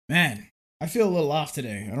Man, I feel a little off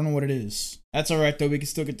today. I don't know what it is. That's alright though, we can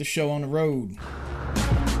still get the show on the road.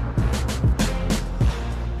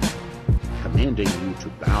 Commanding you to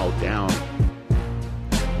bow down.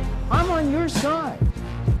 I'm on your side.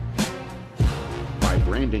 By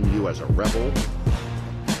branding you as a rebel.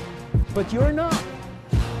 But you're not.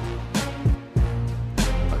 A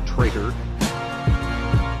traitor.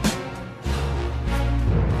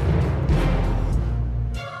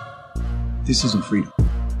 This isn't freedom.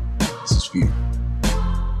 This is fear.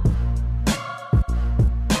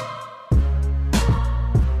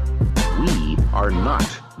 We are not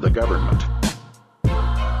the government.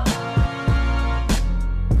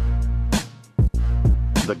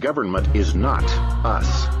 The government is not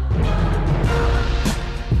us.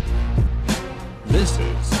 This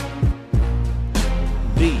is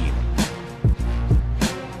Dean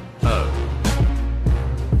O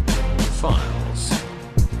Files.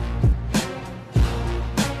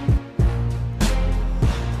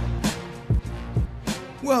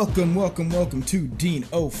 Welcome to Dean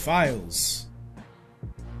O Files.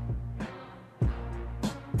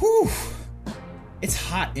 Whew. It's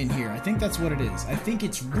hot in here. I think that's what it is. I think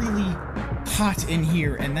it's really hot in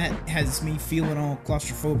here, and that has me feeling all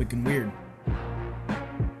claustrophobic and weird.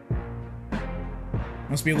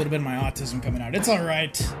 Must be a little bit of my autism coming out. It's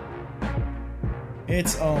alright.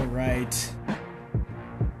 It's alright.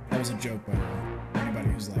 That was a joke, by the way. Anybody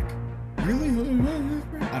who's like, really?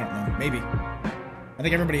 I don't know. Maybe. I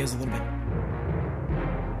think everybody is a little bit.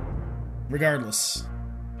 Regardless.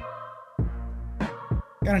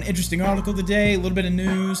 Got an interesting article today, a little bit of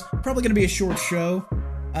news. Probably going to be a short show.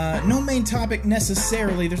 No main topic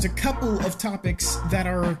necessarily. There's a couple of topics that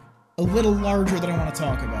are a little larger that I want to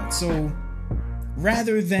talk about. So,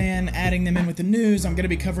 rather than adding them in with the news, I'm going to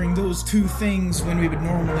be covering those two things when we would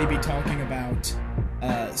normally be talking about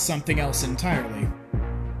something else entirely.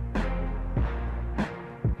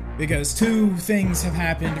 Because two things have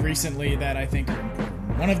happened recently that I think are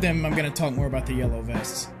important. One of them, I'm going to talk more about the yellow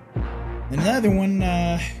vests. And another one,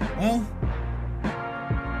 well,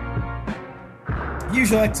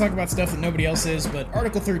 usually I like to talk about stuff that nobody else is, but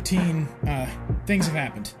Article 13, things have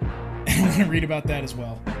happened. And I'm going to read about that as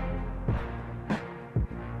well.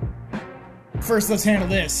 First, let's handle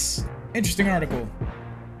this. Interesting article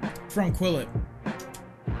from Quillette.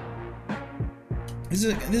 This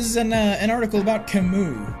is an article about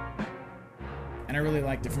Camus. And I really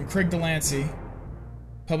liked it. From Craig Delancey.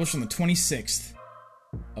 Published on the 26th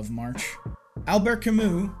of March. Albert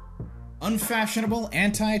Camus, unfashionable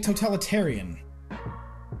anti-totalitarian.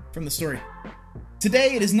 From the story.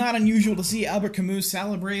 Today, it is not unusual to see Albert Camus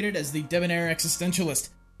celebrated as the debonair existentialist,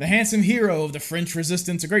 the handsome hero of the French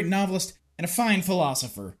Resistance, a great novelist, and a fine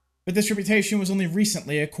philosopher. But this reputation was only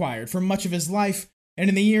recently acquired. For much of his life, and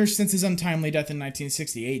in the years since his untimely death in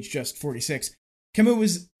 1960, aged just 46, Camus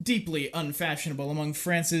was deeply unfashionable among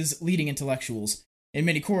France's leading intellectuals. In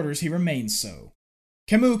many quarters, he remains so.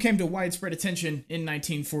 Camus came to widespread attention in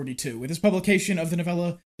 1942 with his publication of the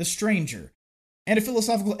novella The Stranger, and a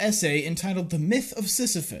philosophical essay entitled The Myth of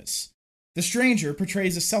Sisyphus. The Stranger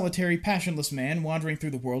portrays a solitary, passionless man wandering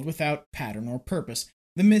through the world without pattern or purpose.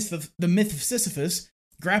 The myth of Sisyphus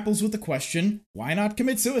grapples with the question, why not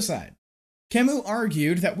commit suicide? Camus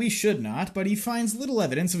argued that we should not, but he finds little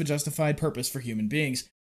evidence of a justified purpose for human beings.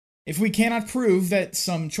 If we cannot prove that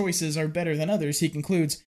some choices are better than others, he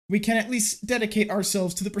concludes, we can at least dedicate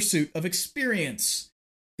ourselves to the pursuit of experience.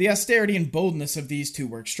 The austerity and boldness of these two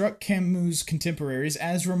works struck Camus' contemporaries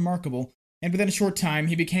as remarkable, and within a short time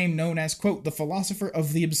he became known as, quote, the philosopher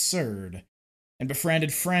of the absurd, and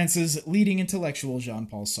befriended France's leading intellectual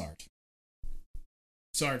Jean-Paul Sartre.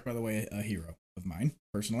 Sartre, by the way, a hero of mine,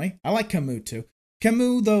 personally. I like Camus, too.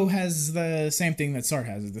 Camus, though, has the same thing that Sartre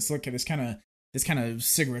has, this kind of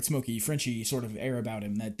cigarette smoky, Frenchy sort of air about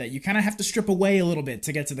him that you kind of have to strip away a little bit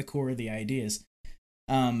to get to the core of the ideas.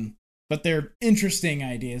 But they're interesting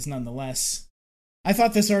ideas nonetheless. I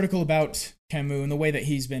thought this article about Camus and the way that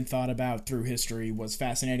he's been thought about through history was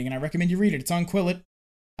fascinating, and I recommend you read it. It's on Quillette.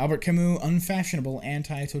 Albert Camus, unfashionable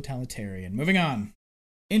anti-totalitarian. Moving on.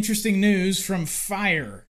 Interesting news from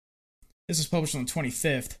Fire. This was published on the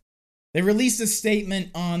 25th. They released a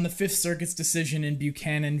statement on the Fifth Circuit's decision in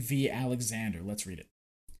Buchanan v. Alexander. Let's read it.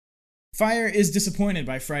 Fire is disappointed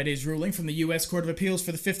by Friday's ruling from the U.S. Court of Appeals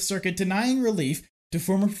for the Fifth Circuit denying relief to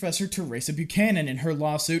former Professor Teresa Buchanan in her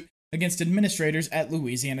lawsuit against administrators at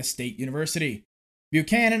Louisiana State University.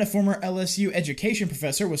 Buchanan, a former LSU education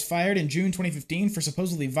professor, was fired in June 2015 for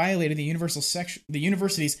supposedly violating the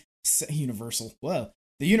university's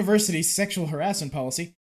sexual harassment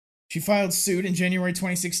policy. She filed suit in January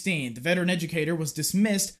 2016. The veteran educator was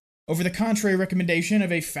dismissed over the contrary recommendation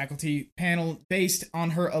of a faculty panel based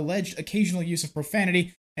on her alleged occasional use of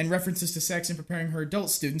profanity and references to sex in preparing her adult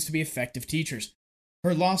students to be effective teachers.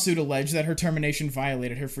 Her lawsuit alleged that her termination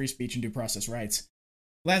violated her free speech and due process rights.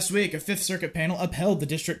 Last week, a Fifth Circuit panel upheld the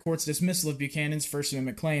district court's dismissal of Buchanan's First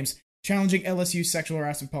Amendment claims, challenging LSU's sexual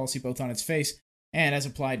harassment policy both on its face and as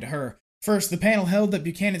applied to her. First, the panel held that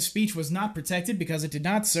Buchanan's speech was not protected because it did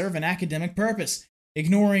not serve an academic purpose,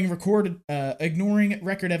 ignoring record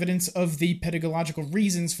evidence of the pedagogical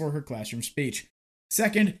reasons for her classroom speech.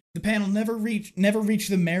 Second, the panel never reached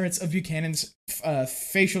the merits of Buchanan's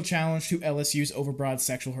facial challenge to LSU's overbroad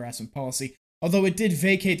sexual harassment policy, although it did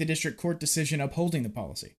vacate the district court decision upholding the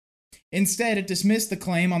policy. Instead, it dismissed the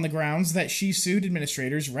claim on the grounds that she sued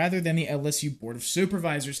administrators rather than the LSU Board of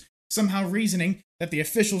Supervisors, somehow reasoning that the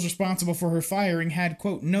officials responsible for her firing had,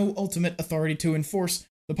 quote, no ultimate authority to enforce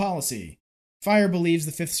the policy. Fire believes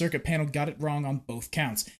the Fifth Circuit panel got it wrong on both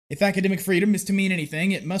counts. If academic freedom is to mean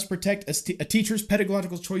anything, it must protect a teacher's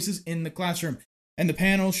pedagogical choices in the classroom, and the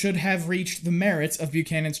panel should have reached the merits of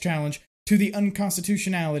Buchanan's challenge to the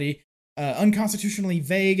unconstitutionally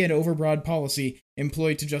vague and overbroad policy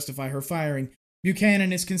employed to justify her firing.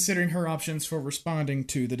 Buchanan is considering her options for responding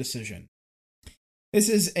to the decision. This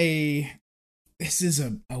is a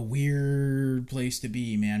weird place to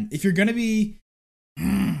be, man. If you're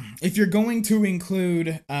going to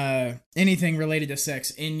include anything related to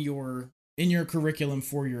sex in your curriculum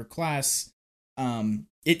for your class,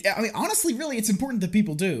 honestly, really, it's important that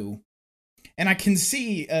people do. And I can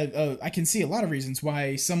see a lot of reasons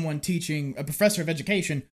why someone teaching, a professor of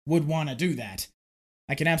education, would want to do that.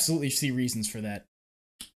 I can absolutely see reasons for that.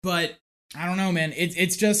 But I don't know, man.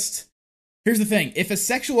 It's just, here's the thing: if a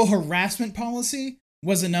sexual harassment policy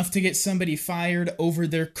was enough to get somebody fired over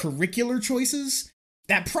their curricular choices,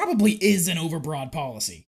 that probably is an overbroad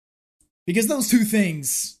policy. Because those two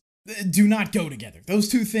things do not go together. Those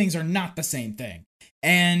two things are not the same thing.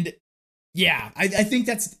 And yeah, I think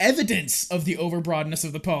that's evidence of the overbroadness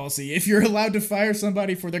of the policy. If you're allowed to fire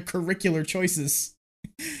somebody for their curricular choices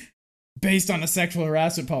based on a sexual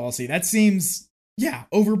harassment policy, that seems,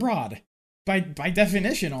 overbroad. By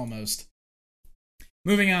definition, almost.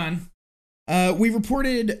 Moving on. We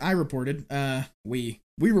reported,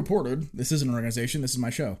 this isn't an organization, this is my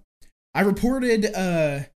show. I reported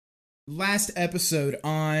last episode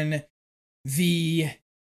on the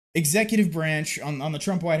executive branch on the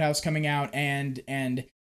Trump White House coming out, and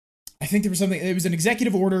I think it was an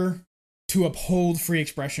executive order to uphold free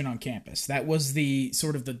expression on campus. That was the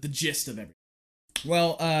sort of the gist of everything.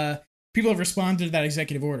 Well, people have responded to that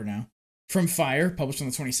executive order now. From Fire, published on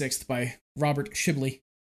the 26th by Robert Shibley.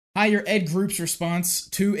 Higher Ed Group's response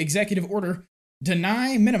to executive order: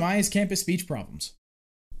 deny, minimize campus speech problems.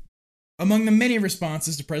 Among the many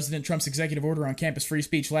responses to President Trump's executive order on campus free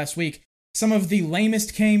speech last week, some of the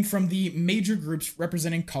lamest came from the major groups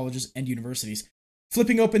representing colleges and universities.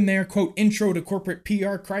 Flipping open their, quote, intro to corporate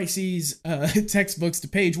PR crises textbooks to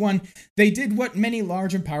page 1, they did what many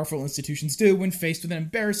large and powerful institutions do when faced with an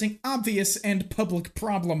embarrassing, obvious, and public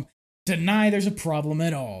problem: deny there's a problem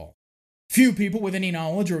at all. Few people with any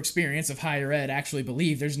knowledge or experience of higher ed actually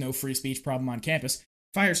believe there's no free speech problem on campus.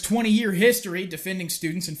 Fire's 20-year history defending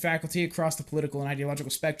students and faculty across the political and ideological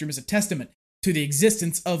spectrum is a testament to the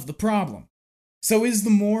existence of the problem. So is the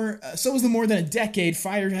more than a decade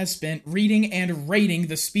Fire has spent reading and rating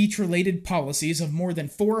the speech-related policies of more than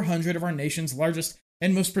 400 of our nation's largest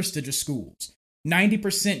and most prestigious schools.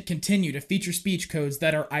 90% continue to feature speech codes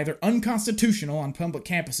that are either unconstitutional on public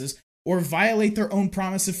campuses or violate their own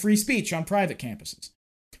promise of free speech on private campuses,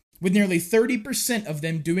 with nearly 30% of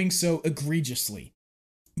them doing so egregiously.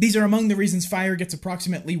 These are among the reasons Fire gets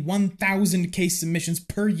approximately 1,000 case submissions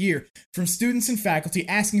per year from students and faculty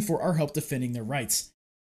asking for our help defending their rights.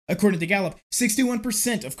 According to Gallup,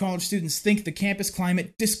 61% of college students think the campus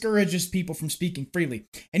climate discourages people from speaking freely,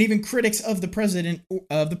 and even critics of the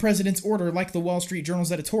president's order, like the Wall Street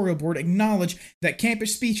Journal's editorial board, acknowledge that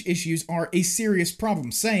campus speech issues are a serious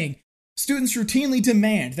problem, saying, students routinely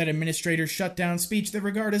demand that administrators shut down speech they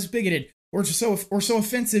regard as bigoted or so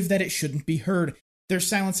offensive that it shouldn't be heard. Their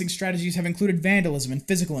silencing strategies have included vandalism and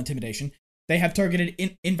physical intimidation. They have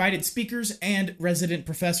targeted invited speakers and resident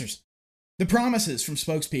professors. The promises from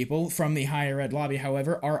spokespeople from the higher ed lobby,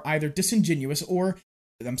 however, are either disingenuous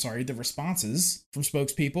the responses from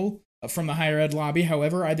spokespeople from the higher ed lobby,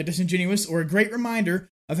 however, either disingenuous or a great reminder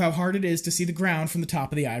of how hard it is to see the ground from the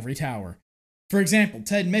top of the ivory tower. For example,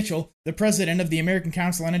 Ted Mitchell, the president of the American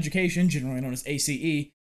Council on Education, generally known as ACE,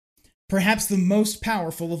 perhaps the most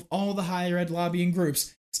powerful of all the higher ed lobbying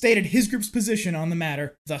groups, stated his group's position on the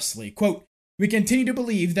matter thusly, quote, We continue to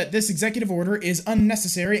believe that this executive order is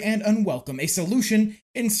unnecessary and unwelcome, a solution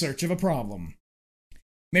in search of a problem.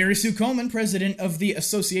 Mary Sue Coleman, president of the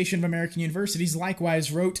Association of American Universities,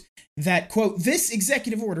 likewise wrote that, quote, this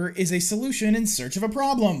executive order is a solution in search of a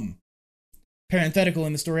problem. Parenthetical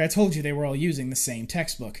in the story, I told you they were all using the same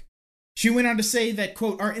textbook. She went on to say that,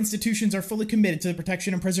 quote, our institutions are fully committed to the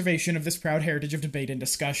protection and preservation of this proud heritage of debate and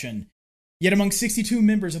discussion. Yet among 62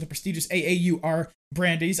 members of the prestigious AAU are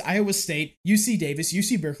Brandeis, Iowa State, UC Davis,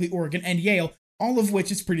 UC Berkeley, Oregon, and Yale, all of which,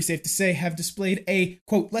 it's pretty safe to say, have displayed a,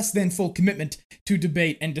 quote, less than full commitment to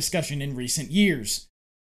debate and discussion in recent years.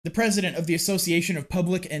 The president of the Association of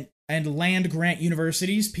Public and Land-Grant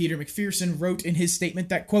Universities, Peter McPherson, wrote in his statement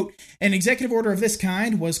that, quote, an executive order of this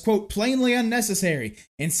kind was, quote, plainly unnecessary,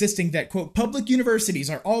 insisting that, quote, public universities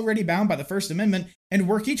are already bound by the First Amendment and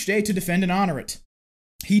work each day to defend and honor it.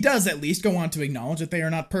 He does at least go on to acknowledge that they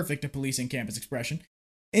are not perfect at policing campus expression.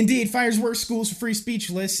 Indeed, Fire's Worst Schools for Free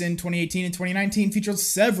Speech lists in 2018 and 2019 featured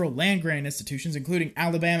several land-grant institutions, including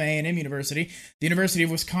Alabama A&M University, the University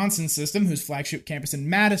of Wisconsin System, whose flagship campus in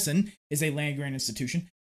Madison is a land-grant institution,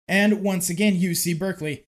 and once again UC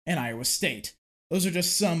Berkeley and Iowa State. Those are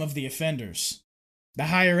just some of the offenders. The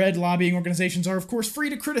higher ed lobbying organizations are, of course,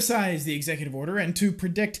 free to criticize the executive order and to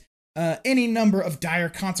predict any number of dire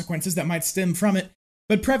consequences that might stem from it,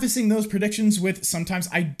 but prefacing those predictions with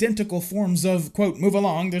sometimes identical forms of, quote, move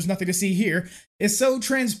along, there's nothing to see here, is so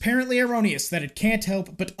transparently erroneous that it can't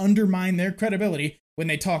help but undermine their credibility when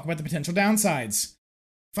they talk about the potential downsides.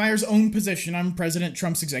 Fire's own position on President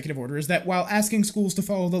Trump's executive order is that while asking schools to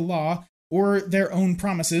follow the law or their own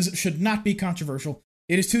promises should not be controversial,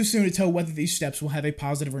 it is too soon to tell whether these steps will have a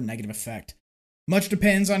positive or negative effect. Much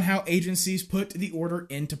depends on how agencies put the order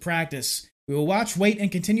into practice. We will watch, wait,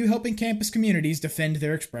 and continue helping campus communities defend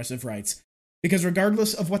their expressive rights. Because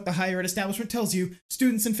regardless of what the higher ed establishment tells you,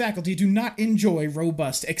 students and faculty do not enjoy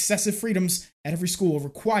robust, excessive freedoms at every school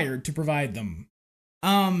required to provide them.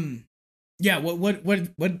 Yeah, what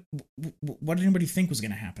did anybody think was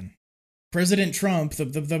going to happen? President Trump, the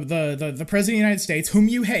president of the United States, whom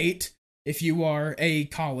you hate, if you are a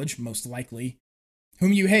college, most likely,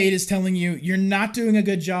 whom you hate, is telling you, you're not doing a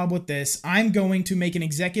good job with this. I'm going to make an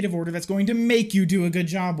executive order that's going to make you do a good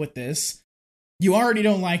job with this. You already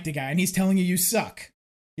don't like the guy, and he's telling you you suck.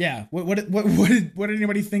 Yeah, what did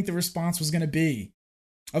anybody think the response was going to be?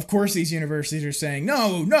 Of course these universities are saying,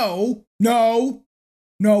 no,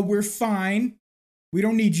 we're fine. We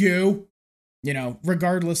don't need you. You know,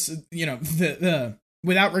 regardless, you know,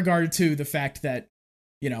 without regard to the fact that,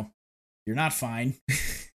 you know, you're not fine.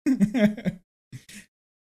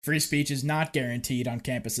 Free speech is not guaranteed on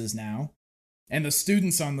campuses now, and the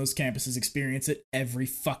students on those campuses experience it every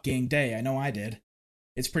fucking day. I know I did.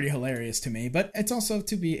 It's pretty hilarious to me, but it's also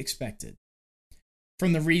to be expected.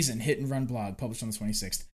 From the Reason Hit and Run blog, published on the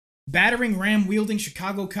 26th. Battering ram-wielding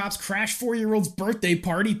Chicago cops crash 4-year-old's birthday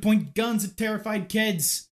party, point guns at terrified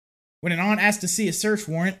kids. When an aunt asked to see a search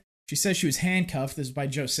warrant, she says she was handcuffed. This is by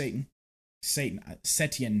Joe Setien.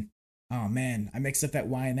 Oh man, I mixed up that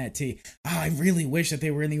Y and that T. I really wish that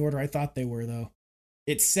they were in the order I thought they were, though.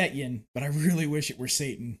 It's Setien, but I really wish it were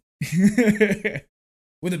Satan.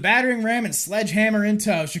 With a battering ram and sledgehammer in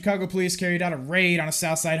tow, Chicago police carried out a raid on a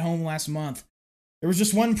Southside home last month. There was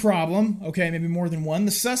just one problem, okay, maybe more than one.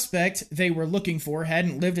 The suspect they were looking for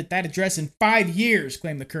hadn't lived at that address in 5 years,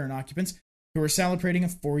 claimed the current occupants, who were celebrating a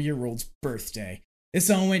 4-year-old's birthday. This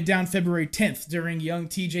all went down February 10th during young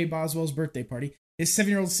TJ Boswell's birthday party. His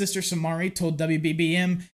 7-year-old sister, Samari, told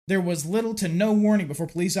WBBM there was little to no warning before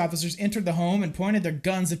police officers entered the home and pointed their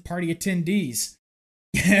guns at party attendees.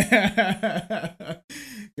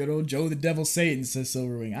 Good old Joe the Devil Satan, says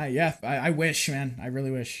Silverwing. I wish, man. I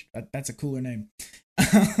really wish. That's a cooler name.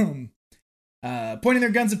 Pointing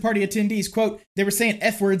their guns at party attendees, quote, they were saying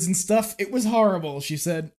F words and stuff. It was horrible, she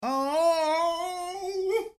said.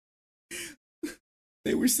 Oh,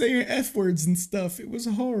 they were saying F words and stuff. It was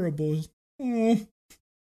horrible. Oh,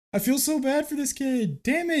 I feel so bad for this kid.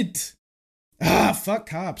 Damn it. Fuck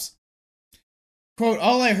cops. Quote,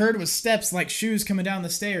 all I heard was steps like shoes coming down the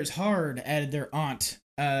stairs hard, added their aunt.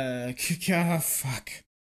 Fuck.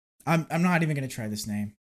 I'm not even gonna try this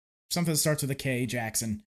name. Something that starts with a K,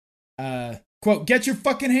 Jackson. Quote, get your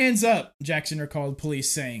fucking hands up, Jackson recalled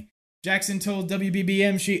police saying. Jackson told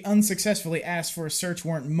WBBM she unsuccessfully asked for a search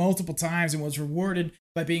warrant multiple times and was rewarded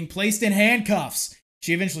by being placed in handcuffs.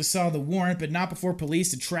 She eventually saw the warrant, but not before police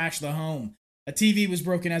had trashed the home. A TV was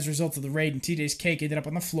broken as a result of the raid, and TJ's cake ended up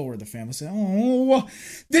on the floor. The family said, oh,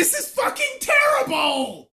 this is fucking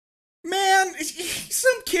terrible! Man,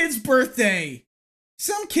 some kid's birthday.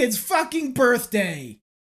 Some kid's fucking birthday.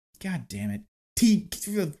 God damn it.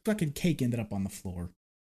 the fucking cake ended up on the floor.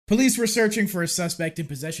 Police were searching for a suspect in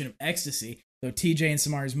possession of ecstasy, though TJ and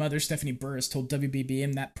Samari's mother, Stephanie Burris, told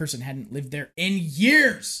WBBM that person hadn't lived there in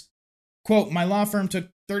years. Quote, my law firm took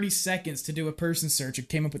 30 seconds to do a person search and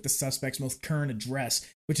came up with the suspect's most current address,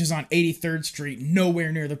 which is on 83rd Street,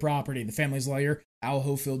 nowhere near the property, the family's lawyer, Al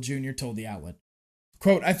Hofield Jr., told the outlet.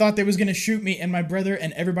 Quote, I thought they was going to shoot me and my brother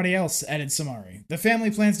and everybody else, added Samari. The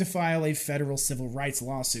family plans to file a federal civil rights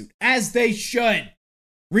lawsuit, as they should.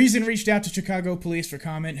 Reason reached out to Chicago police for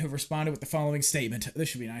comment, who responded with the following statement. This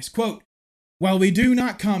should be nice. Quote, while we do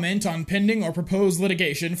not comment on pending or proposed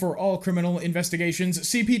litigation for all criminal investigations,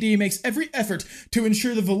 CPD makes every effort to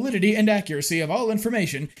ensure the validity and accuracy of all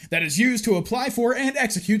information that is used to apply for and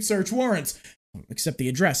execute search warrants. Except the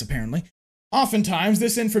address, apparently. Oftentimes,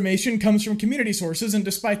 this information comes from community sources, and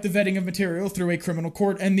despite the vetting of material through a criminal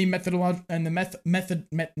court and the methodical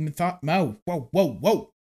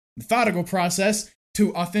process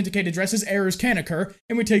to authenticate addresses, errors can occur,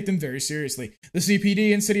 and we take them very seriously. The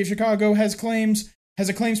CPD and City of Chicago has a claims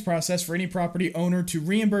process for any property owner to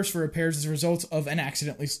reimburse for repairs as a result of an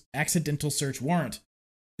accidental search warrant.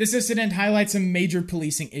 This incident highlights a major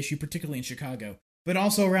policing issue, particularly in Chicago, but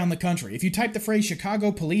also around the country. If you type the phrase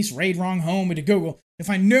Chicago police raid wrong home into Google, you'll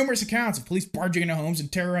find numerous accounts of police barging into homes and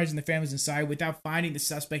terrorizing the families inside without finding the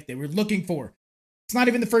suspect they were looking for. It's not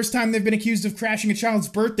even the first time they've been accused of crashing a child's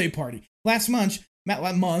birthday party. Last month,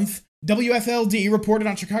 WFLD reported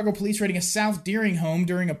on Chicago police raiding a South Deering home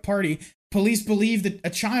during a party. Police believed that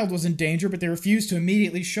a child was in danger, but they refused to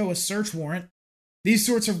immediately show a search warrant. These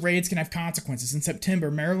sorts of raids can have consequences. In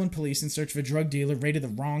September, Maryland police, in search of a drug dealer, raided the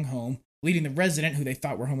wrong home, leading the resident, who they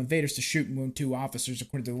thought were home invaders, to shoot and wound 2 officers,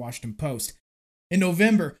 according to the Washington Post. In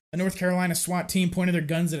November, a North Carolina SWAT team pointed their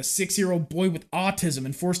guns at a 6-year-old boy with autism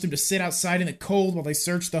and forced him to sit outside in the cold while they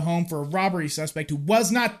searched the home for a robbery suspect who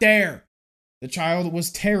was not there. The child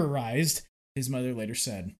was terrorized, his mother later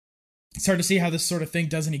said. It's hard to see how this sort of thing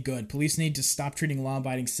does any good. Police need to stop treating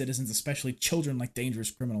law-abiding citizens, especially children, like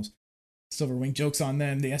dangerous criminals. Silver Wing jokes on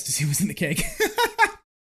them. The ecstasy was in the cake.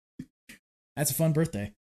 That's a fun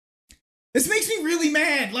birthday. This makes me really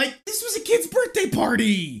mad. Like, this was a kid's birthday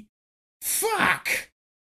party. Fuck.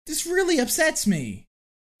 This really upsets me.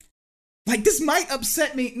 Like, this might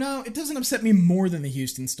upset me. No, it doesn't upset me more than the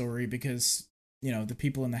Houston story because, you know, the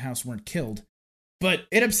people in the house weren't killed. But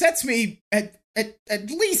it upsets me at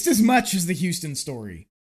least as much as the Houston story.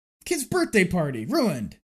 Kid's birthday party,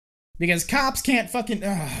 ruined. Because cops can't fucking...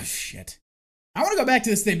 Oh, shit. I want to go back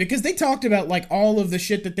to this thing because they talked about, like, all of the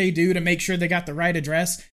shit that they do to make sure they got the right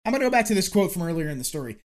address. I'm going to go back to this quote from earlier in the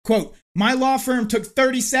story. Quote, my law firm took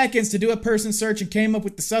 30 seconds to do a person search and came up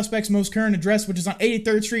with the suspect's most current address, which is on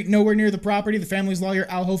 83rd Street, nowhere near the property, the family's lawyer,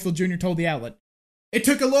 Al Hofield Jr., told the outlet. It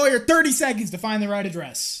took a lawyer 30 seconds to find the right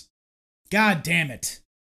address. God damn it.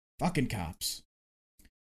 Fucking cops.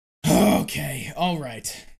 Okay, all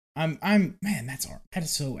right. Man, that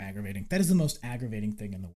is so aggravating. That is the most aggravating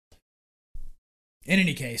thing in the world. In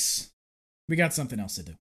any case, we got something else to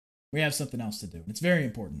do. We have something else to do. It's very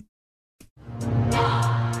important.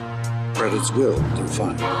 Credits will do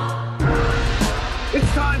fine. It's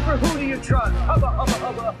time for Who Do You Trust? Hubba, hubba,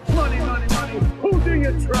 hubba. Money, money, money. Who do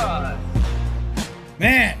you trust?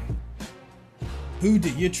 Man, who do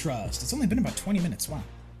you trust? It's only been about 20 minutes. Wow.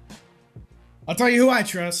 I'll tell you who I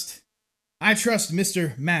trust. I trust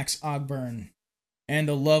Mr. Max Ogburn and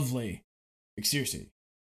the lovely Exercy.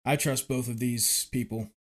 I trust both of these people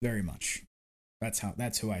very much. That's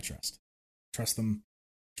who I trust. Trust them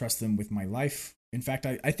with my life. In fact,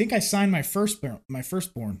 I think I signed my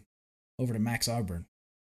firstborn over to Max Ogburn.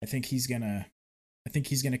 I think he's gonna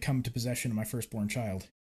come to possession of my firstborn child.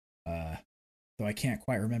 Though I can't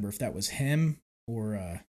quite remember if that was him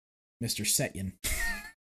or Mr. Setyan.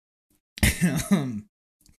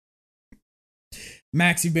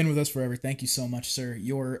 Max, you've been with us forever. Thank you so much, sir.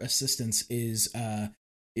 Your assistance is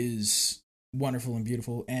wonderful and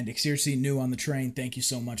beautiful. And Exercy, new on the train. Thank you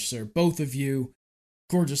so much, sir. Both of you,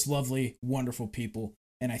 gorgeous, lovely, wonderful people.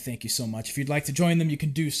 And I thank you so much. If you'd like to join them, you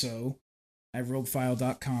can do so at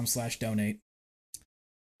roguefile.com/donate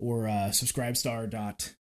or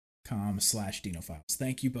subscribestar.com/dinofiles.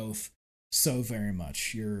 Thank you both so very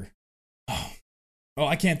much. Oh,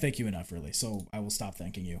 I can't thank you enough, really. So I will stop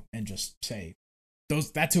thanking you and just say,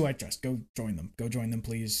 that's who I trust. Go join them. Go join them,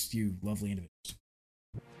 please, you lovely individuals.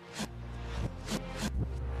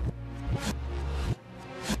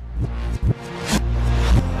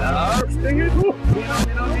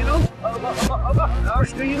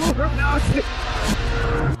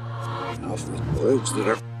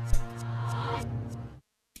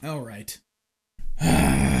 All right.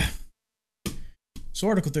 So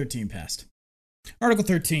Article 13 passed. Article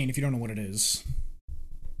 13, if you don't know what it is.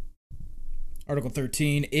 Article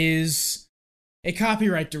 13 is a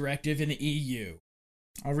copyright directive in the EU.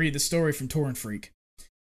 I'll read the story from Torrent Freak.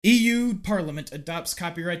 EU Parliament adopts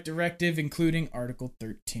copyright directive, including Article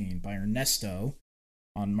 13 by Ernesto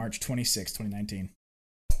on March 26, 2019.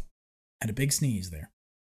 Had a big sneeze there.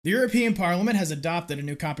 The European Parliament has adopted a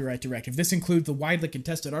new copyright directive. This includes the widely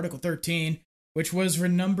contested Article 13, which was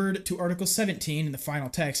renumbered to Article 17 in the final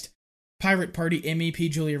text. Pirate Party MEP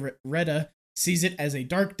Julia Reda sees it as a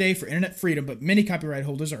dark day for internet freedom, but many copyright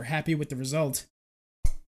holders are happy with the result.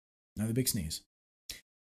 Another big sneeze.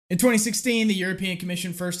 In 2016, the European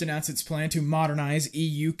Commission first announced its plan to modernize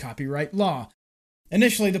EU copyright law.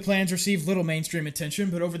 Initially, the plans received little mainstream attention,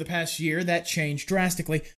 but over the past year, that changed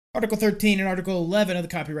drastically. Article 13 and Article 11 of the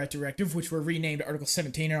Copyright Directive, which were renamed Article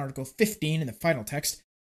 17 and Article 15 in the final text,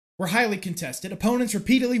 were highly contested. Opponents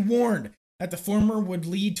repeatedly warned that the former would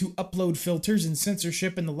lead to upload filters and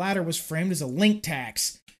censorship, and the latter was framed as a link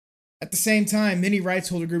tax. At the same time, many rights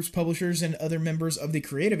holder groups, publishers, and other members of the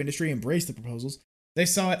creative industry embraced the proposals. They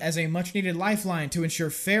saw it as a much-needed lifeline to ensure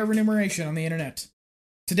fair remuneration on the internet.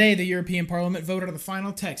 Today, the European Parliament voted on the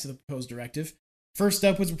final text of the proposed directive. First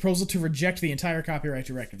up was a proposal to reject the entire copyright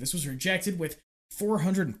directive. This was rejected with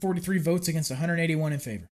 443 votes against 181 in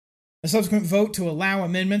favor. A subsequent vote to allow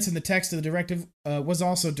amendments in the text of the directive was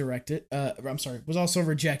also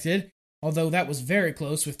rejected, although that was very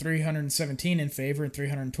close, with 317 in favor and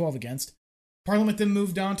 312 against. Parliament then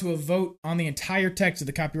moved on to a vote on the entire text of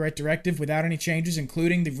the copyright directive without any changes,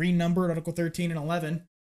 including the renumbered Article 13 and 11,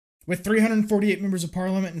 with 348 members of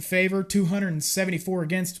Parliament in favor, 274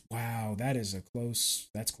 against. Wow, that's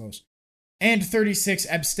close. And 36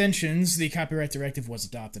 abstentions. The copyright directive was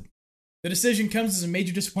adopted. The decision comes as a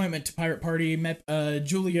major disappointment to Pirate Party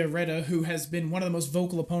Julia Reda, who has been one of the most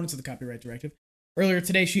vocal opponents of the copyright directive. Earlier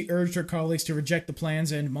today, she urged her colleagues to reject the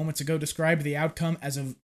plans and moments ago described the outcome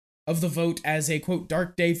of the vote as a, quote,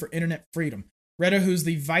 dark day for internet freedom. Reda, who's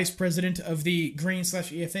the vice president of the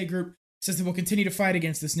Green/EFA group, says they will continue to fight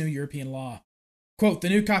against this new European law. Quote, the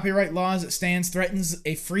new copyright law as it stands threatens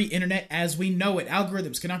a free internet as we know it.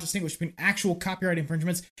 Algorithms cannot distinguish between actual copyright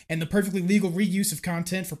infringements and the perfectly legal reuse of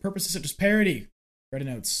content for purposes such as parody. Reda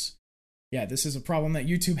notes. Yeah, this is a problem that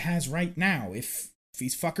YouTube has right now. If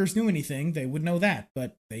these fuckers knew anything, they would know that,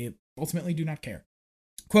 but they ultimately do not care.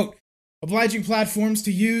 Quote, obliging platforms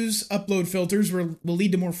to use upload filters will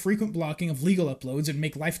lead to more frequent blocking of legal uploads and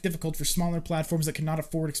make life difficult for smaller platforms that cannot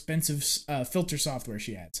afford expensive filter software,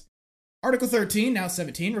 she adds. Article 13, now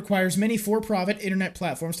 17, requires many for-profit internet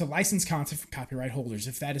platforms to license content from copyright holders.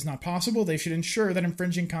 If that is not possible, they should ensure that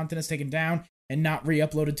infringing content is taken down and not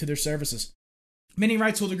re-uploaded to their services. Many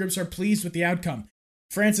rights holder groups are pleased with the outcome.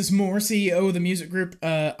 Francis Moore, CEO of the music group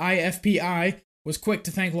IFPI, was quick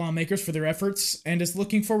to thank lawmakers for their efforts and is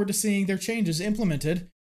looking forward to seeing their changes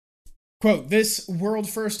implemented. Quote, this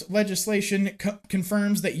world-first legislation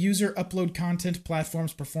confirms that user upload content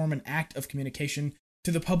platforms perform an act of communication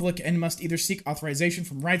to the public and must either seek authorization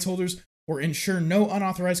from rights holders or ensure no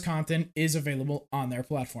unauthorized content is available on their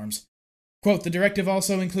platforms. Quote, the directive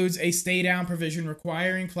also includes a stay-down provision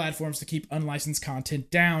requiring platforms to keep unlicensed content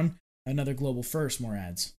down. Another global first, Moore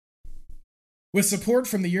adds. With support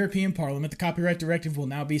from the European Parliament, the copyright directive will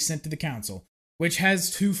now be sent to the Council, which has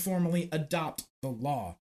to formally adopt the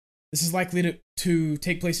law. This is likely to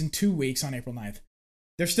take place in 2 weeks on April 9th.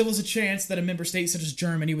 There still is a chance that a member state such as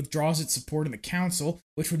Germany withdraws its support in the Council,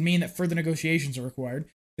 which would mean that further negotiations are required.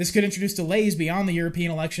 This could introduce delays beyond the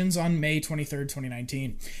European elections on May 23,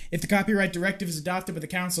 2019. If the copyright directive is adopted by the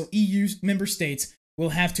Council, EU member states will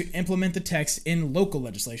have to implement the text in local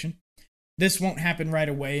legislation. This won't happen right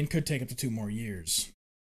away and could take up to 2 more years.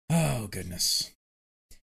 Oh, goodness.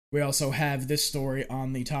 We also have this story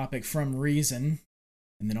on the topic from Reason,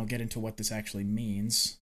 and then I'll get into what this actually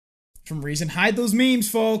means. From Reason, hide those memes,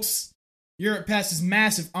 folks! Europe passes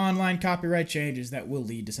massive online copyright changes that will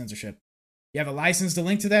lead to censorship. You have a license to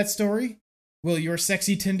link to that story? Will your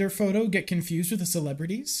sexy Tinder photo get confused with the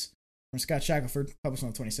celebrities? From Scott Shackelford, published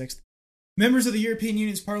on the 26th. Members of the European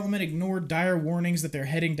Union's Parliament ignored dire warnings that they're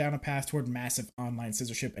heading down a path toward massive online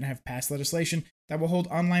censorship and have passed legislation that will hold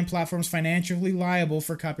online platforms financially liable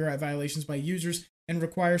for copyright violations by users and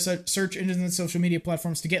require search engines and social media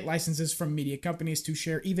platforms to get licenses from media companies to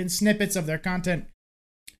share even snippets of their content.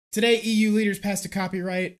 Today, EU leaders passed a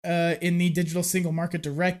copyright in the Digital Single Market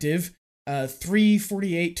Directive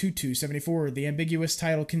 348/2274. The ambiguous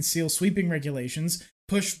title conceals sweeping regulations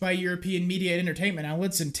pushed by European media and entertainment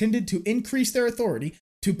outlets intended to increase their authority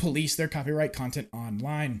to police their copyright content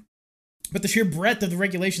online. But the sheer breadth of the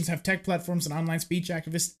regulations have tech platforms and online speech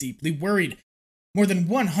activists deeply worried. More than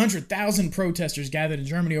 100,000 protesters gathered in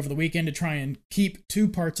Germany over the weekend to try and keep two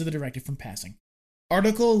parts of the directive from passing.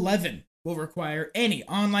 Article 11 will require any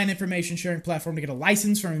online information sharing platform to get a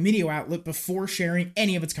license from a media outlet before sharing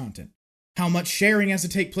any of its content. How much sharing has to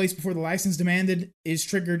take place before the license demanded is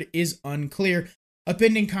triggered is unclear,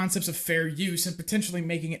 upending concepts of fair use and potentially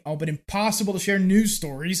making it all but impossible to share news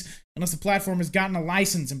stories unless the platform has gotten a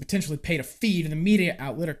license and potentially paid a fee to the media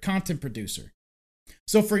outlet or content producer.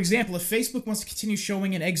 So, for example, if Facebook wants to continue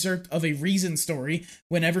showing an excerpt of a Reason story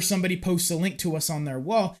whenever somebody posts a link to us on their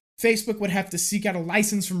wall, Facebook would have to seek out a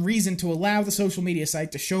license from Reason to allow the social media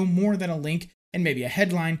site to show more than a link and maybe a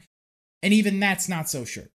headline, and even that's not so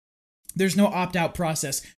sure. There's no opt-out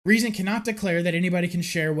process. Reason cannot declare that anybody can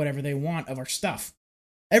share whatever they want of our stuff.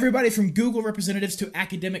 Everybody from Google representatives to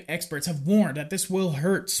academic experts have warned that this will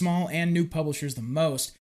hurt small and new publishers the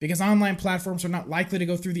most, because online platforms are not likely to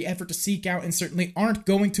go through the effort to seek out and certainly aren't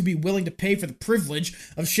going to be willing to pay for the privilege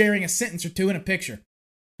of sharing a sentence or two in a picture.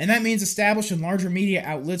 And that means established and larger media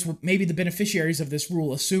outlets may be the beneficiaries of this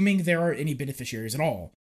rule, assuming there are any beneficiaries at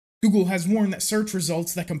all. Google has warned that search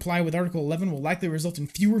results that comply with Article 11 will likely result in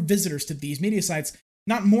fewer visitors to these media sites,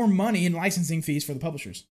 not more money in licensing fees for the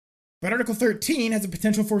publishers. But Article 13 has the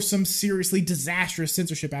potential for some seriously disastrous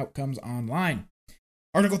censorship outcomes online.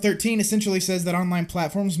 Article 13 essentially says that online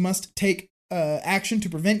platforms must take action to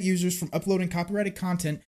prevent users from uploading copyrighted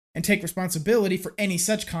content and take responsibility for any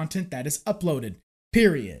such content that is uploaded.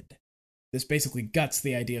 Period. This basically guts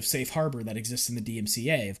the idea of safe harbor that exists in the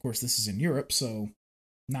DMCA. Of course, this is in Europe, so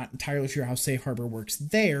not entirely sure how safe harbor works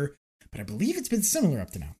there, but I believe it's been similar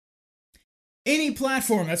up to now. Any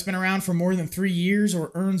platform that's been around for more than 3 years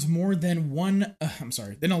or earns more than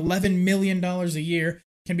 $11 million a year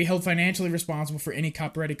can be held financially responsible for any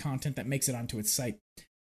copyrighted content that makes it onto its site.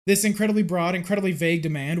 This incredibly broad, incredibly vague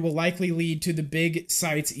demand will likely lead to the big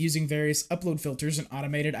sites using various upload filters and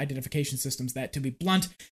automated identification systems that, to be blunt,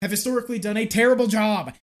 have historically done a terrible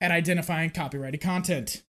job at identifying copyrighted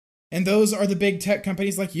content. And those are the big tech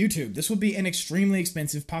companies like YouTube. This will be an extremely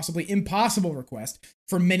expensive, possibly impossible request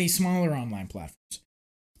for many smaller online platforms.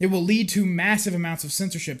 It will lead to massive amounts of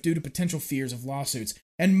censorship due to potential fears of lawsuits.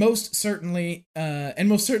 And most certainly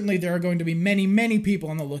there are going to be many, many people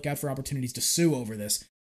on the lookout for opportunities to sue over this.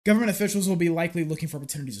 Government officials will be likely looking for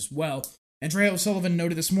opportunities as well. Andrea O'Sullivan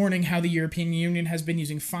noted this morning how the European Union has been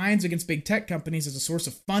using fines against big tech companies as a source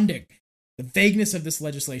of funding. The vagueness of this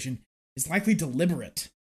legislation is likely deliberate.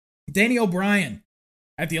 Danny O'Brien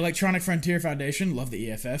at the Electronic Frontier Foundation, love the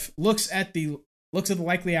EFF, looks at the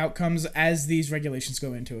likely outcomes as these regulations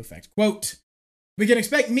go into effect. Quote, "We can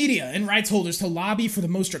expect media and rights holders to lobby for the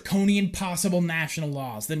most draconian possible national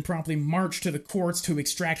laws, then promptly march to the courts to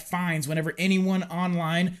extract fines whenever anyone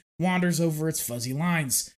online wanders over its fuzzy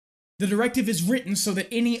lines. The directive is written so that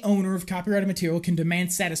any owner of copyrighted material can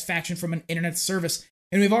demand satisfaction from an internet service,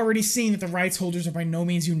 and we've already seen that the rights holders are by no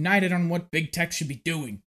means united on what big tech should be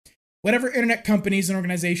doing. Whatever internet companies and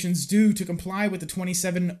organizations do to comply with the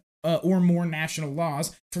 27 or more national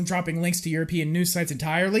laws, from dropping links to European news sites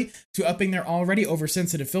entirely, to upping their already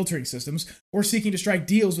oversensitive filtering systems, or seeking to strike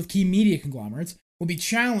deals with key media conglomerates, will be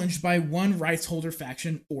challenged by one rights holder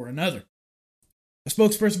faction or another." A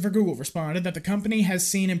spokesperson for Google responded that the company has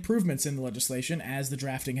seen improvements in the legislation as the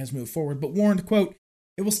drafting has moved forward, but warned, quote,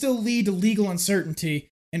 "It will still lead to legal uncertainty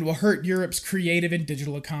and will hurt Europe's creative and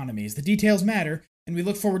digital economies. The details matter, and we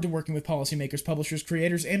look forward to working with policymakers, publishers,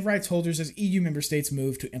 creators, and rights holders as EU member states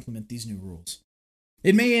move to implement these new rules."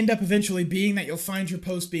 It may end up eventually being that you'll find your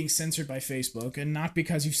post being censored by Facebook, and not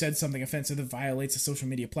because you've said something offensive that violates a social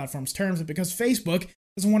media platform's terms, but because Facebook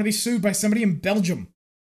doesn't want to be sued by somebody in Belgium.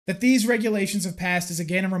 That these regulations have passed is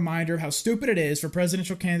again a reminder of how stupid it is for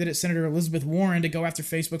presidential candidate Senator Elizabeth Warren to go after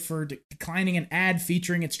Facebook for declining an ad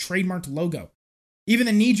featuring its trademarked logo. Even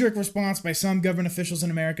the knee-jerk response by some government officials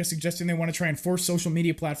in America suggesting they want to try and force social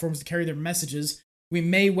media platforms to carry their messages, we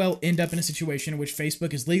may well end up in a situation in which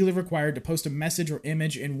Facebook is legally required to post a message or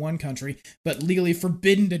image in one country, but legally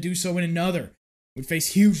forbidden to do so in another. It would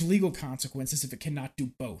face huge legal consequences if it cannot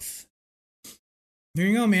do both. There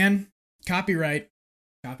you go, man. Copyright.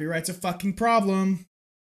 Copyright's a fucking problem.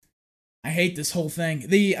 I hate this whole thing.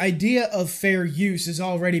 The idea of fair use is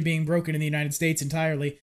already being broken in the United States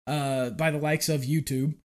entirely. By the likes of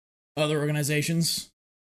YouTube, other organizations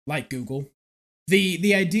like Google.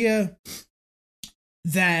 The idea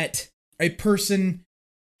that a person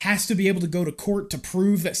has to be able to go to court to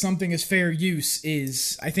prove that something is fair use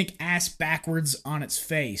is, I think, ass backwards on its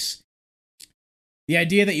face. The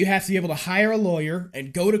idea that you have to be able to hire a lawyer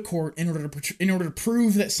and go to court in order to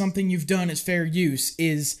prove that something you've done is fair use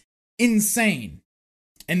is insane.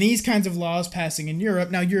 And these kinds of laws passing in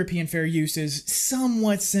Europe, now European fair use is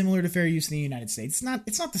somewhat similar to fair use in the United States.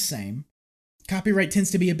 It's not the same. Copyright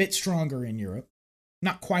tends to be a bit stronger in Europe.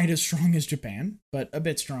 Not quite as strong as Japan, but a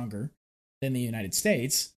bit stronger than the United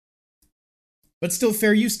States. But still,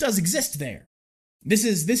 fair use does exist there. This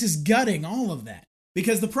is gutting all of that.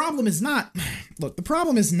 Because the problem is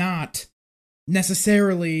not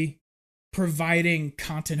necessarily providing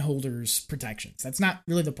content holders protections. That's not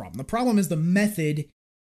really the problem. The problem is the method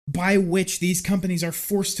by which these companies are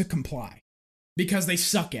forced to comply because they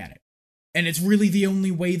suck at it. And it's really the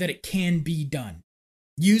only way that it can be done.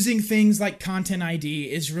 Using things like Content ID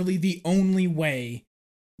is really the only way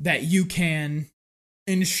that you can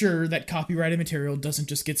ensure that copyrighted material doesn't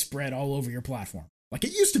just get spread all over your platform. Like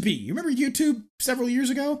it used to be. You remember YouTube several years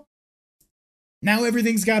ago? Now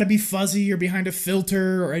everything's got to be fuzzy or behind a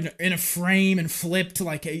filter or in a frame and flipped.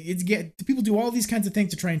 Like people do all these kinds of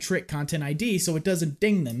things to try and trick Content ID so it doesn't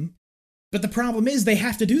ding them. But the problem is they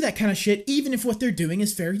have to do that kind of shit even if what they're doing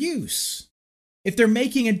is fair use. If they're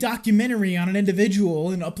making a documentary on an individual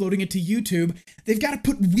and uploading it to YouTube, they've got to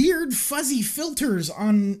put weird fuzzy filters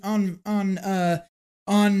on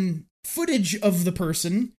footage of the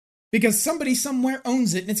person because somebody somewhere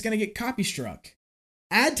owns it and it's going to get copy struck.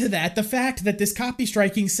 Add to that the fact that this copy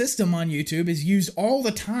striking system on YouTube is used all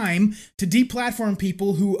the time to deplatform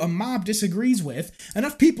people who a mob disagrees with.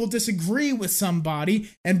 Enough people disagree with somebody,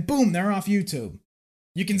 and boom, they're off YouTube.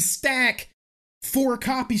 You can stack 4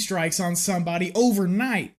 copy strikes on somebody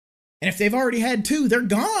overnight, and if they've already had 2, they're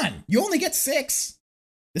gone. You only get 6.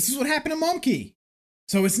 This is what happened to Monkey.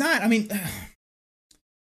 So it's not,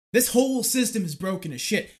 this whole system is broken as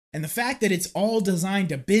shit. And the fact that it's all designed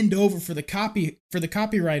to bend over for the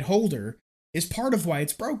copyright holder is part of why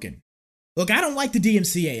it's broken. Look, I don't like the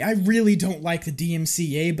DMCA. I really don't like the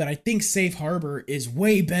DMCA, but I think Safe Harbor is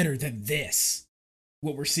way better than this,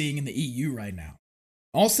 what we're seeing in the EU right now.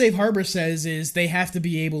 All Safe Harbor says is they have to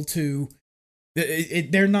be able to,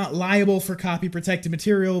 they're not liable for copy protected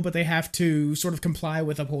material, but they have to sort of comply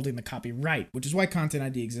with upholding the copyright, which is why Content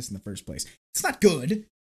ID exists in the first place. It's not good.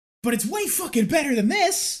 But it's way fucking better than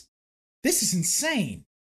this. This is insane.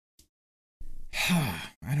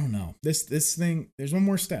 I don't know. This thing, there's one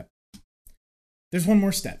more step. There's one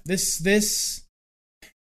more step. There's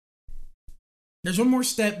one more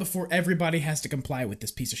step before everybody has to comply with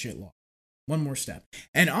this piece of shit law. One more step.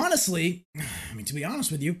 And honestly, to be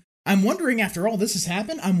honest with you, I'm wondering after all this has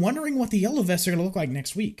happened, I'm wondering what the Yellow Vests are going to look like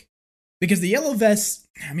next week. Because the Yellow Vests,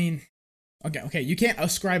 okay, you can't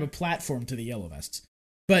ascribe a platform to the Yellow Vests.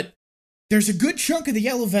 But there's a good chunk of the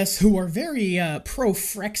Yellow Vests who are very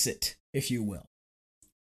pro-Frexit, if you will.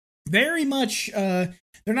 Very much, they're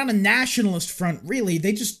not a nationalist front, really.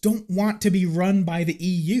 They just don't want to be run by the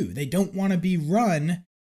EU. They don't want to be run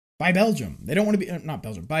by Belgium. They don't want to be, not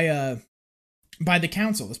Belgium, by the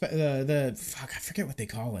council. I forget what they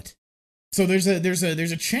call it. So there's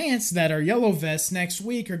a chance that our Yellow Vests next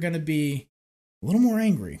week are going to be a little more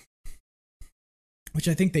angry, which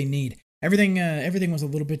I think they need. Everything was a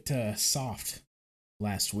little bit soft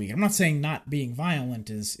last week. I'm not saying not being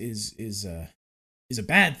violent is a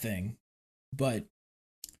bad thing, but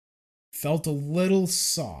felt a little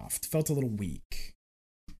soft, felt a little weak.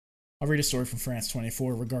 I'll read a story from France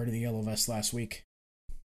 24 regarding the Yellow Vests last week.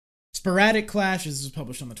 Sporadic clashes, this was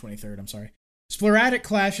published on the 23rd, I'm sorry. Sporadic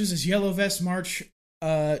clashes as Yellow Vests march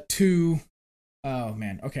to... Oh,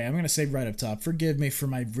 man. Okay, I'm going to say right up top, forgive me for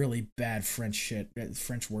my really bad French shit,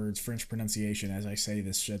 French words, French pronunciation as I say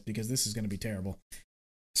this shit, because this is going to be terrible.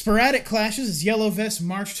 Sporadic clashes as Yellow Vests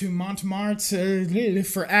march to Montmartre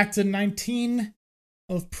for Act 19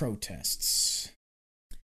 of protests.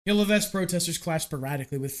 Yellow Vest protesters clashed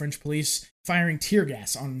sporadically with French police firing tear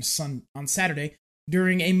gas on Saturday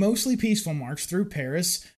during a mostly peaceful march through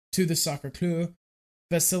Paris to the Sacré-Cœur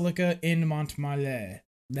Basilica in Montmartre.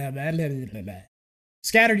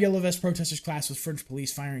 Scattered Yellow Vest protesters clashed with French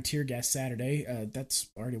police firing tear gas Saturday. That's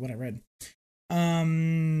already what I read.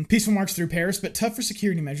 Peaceful march through Paris, but tougher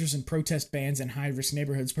security measures and protest bans in high-risk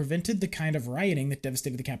neighborhoods prevented the kind of rioting that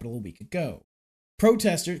devastated the capital a week ago.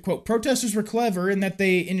 Protesters were clever in that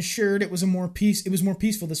they ensured it was more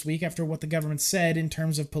peaceful this week after what the government said in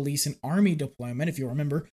terms of police and army deployment. If you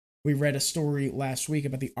remember, we read a story last week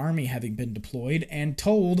about the army having been deployed and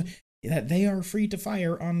told that they are free to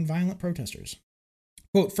fire on violent protesters.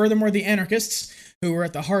 Quote, furthermore, the anarchists, who were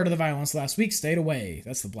at the heart of the violence last week, stayed away.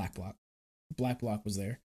 That's the Black Bloc. Black Bloc was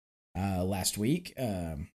there last week,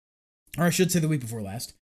 or I should say the week before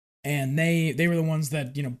last. And they were the ones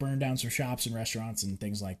that, burned down some shops and restaurants and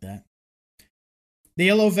things like that. The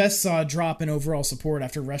Yellow Vests saw a drop in overall support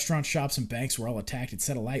after restaurants, shops, and banks were all attacked and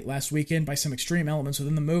set alight last weekend by some extreme elements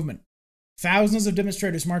within the movement. Thousands of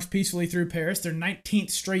demonstrators marched peacefully through Paris, their 19th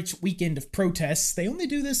straight weekend of protests. They only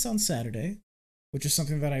do this on Saturday, which is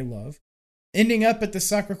something that I love. Ending up at the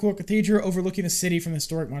Sacré-Cœur Cathedral overlooking the city from the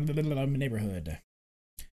historic neighborhood.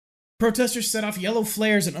 Protesters set off yellow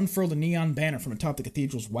flares and unfurled a neon banner from atop the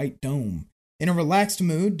cathedral's white dome. In a relaxed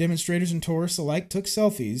mood, demonstrators and tourists alike took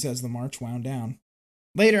selfies as the march wound down.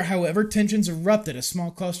 Later, however, tensions erupted as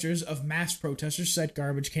small clusters of masked protesters set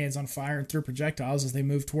garbage cans on fire and threw projectiles as they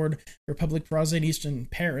moved toward Republic Plaza in eastern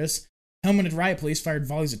Paris. Helmeted riot police fired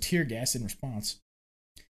volleys of tear gas in response.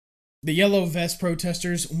 The Yellow Vest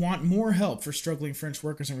protesters want more help for struggling French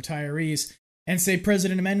workers and retirees, and say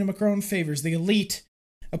President Emmanuel Macron favors the elite.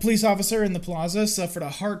 A police officer in the plaza suffered a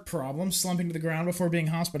heart problem, slumping to the ground before being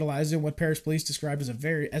hospitalized in what Paris police described as a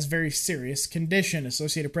very serious condition.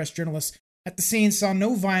 Associated Press journalists at the scene saw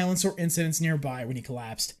no violence or incidents nearby when he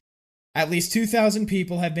collapsed. At least 2,000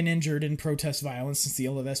 people have been injured in protest violence since the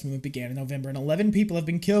Yellow Vest movement began in November, and 11 people have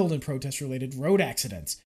been killed in protest-related road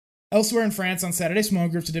accidents. Elsewhere in France, on Saturday, small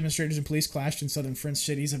groups of demonstrators and police clashed in southern French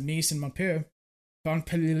cities of Nice and Montpellier.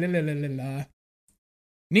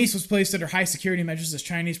 Nice was placed under high security measures as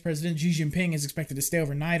Chinese President Xi Jinping is expected to stay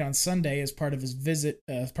overnight on Sunday as part of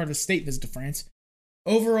his state visit to France.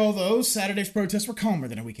 Overall, though, Saturday's protests were calmer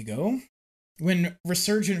than a week ago, when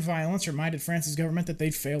resurgent violence reminded France's government that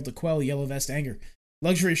they'd failed to quell Yellow Vest anger.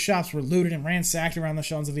 Luxury shops were looted and ransacked around the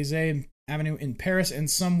Champs-Élysées Avenue in Paris, and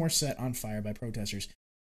some were set on fire by protesters.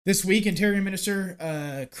 This week, Interior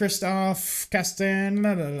Minister Christophe Castaing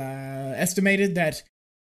estimated that,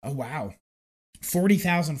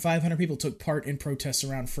 40,500 people took part in protests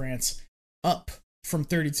around France, up from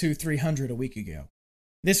 32,300 a week ago.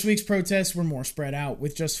 This week's protests were more spread out,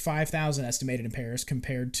 with just 5,000 estimated in Paris,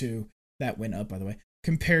 compared to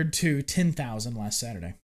 10,000 last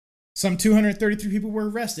Saturday. Some 233 people were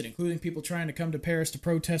arrested, including people trying to come to Paris to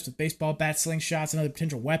protest with baseball bats, slingshots, and other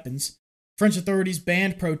potential weapons. French authorities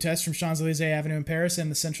banned protests from Champs-Élysées Avenue in Paris and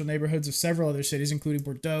the central neighborhoods of several other cities, including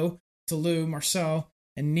Bordeaux, Toulouse, Marseille,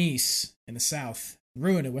 and Nice in the south,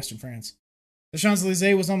 Rouen in western France. The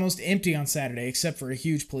Champs-Élysées was almost empty on Saturday, except for a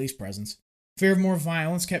huge police presence. Fear of more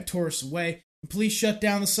violence kept tourists away, and police shut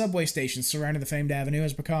down the subway stations surrounding the famed avenue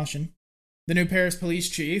as a precaution. The new Paris police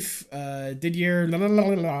chief, Didier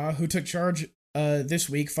Lalala, who took charge this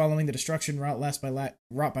week following the destruction wrought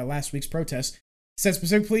by last week's protests, said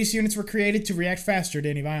specific police units were created to react faster to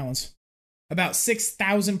any violence. About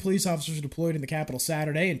 6,000 police officers were deployed in the capital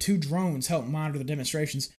Saturday, and 2 drones helped monitor the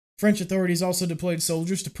demonstrations. French authorities also deployed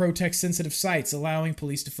soldiers to protect sensitive sites, allowing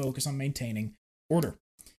police to focus on maintaining order.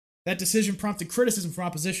 That decision prompted criticism from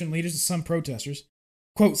opposition leaders and some protesters.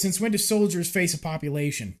 Quote, "Since when do soldiers face a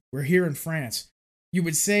population? We're here in France. You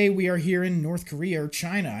would say we are here in North Korea or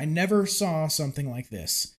China. I never saw something like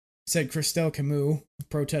this," said Christelle Camus, a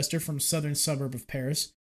protester from a southern suburb of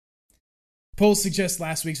Paris. Polls suggest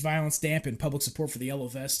last week's violence dampened public support for the Yellow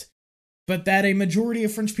Vest, but that a majority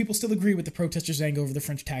of French people still agree with the protesters' anger over the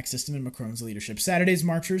French tax system and Macron's leadership. Saturday's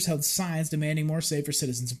marchers held signs demanding more safer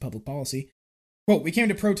citizens and public policy. Quote, "We came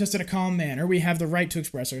to protest in a calm manner. We have the right to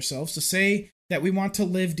express ourselves, to say that we want to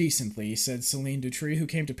live decently," said Céline Dutry, who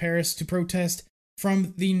came to Paris to protest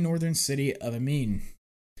from the northern city of Amiens,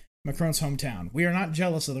 Macron's hometown. "We are not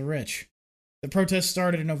jealous of the rich." The protests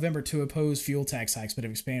started in November to oppose fuel tax hikes, but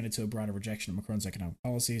have expanded to a broader rejection of Macron's economic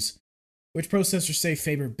policies, which protesters say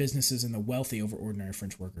favor businesses and the wealthy over ordinary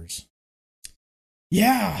French workers.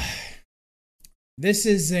 Yeah. This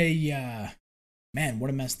is man,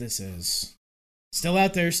 what a mess this is. Still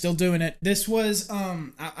out there, still doing it. This was,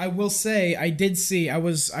 I will say, I did see, I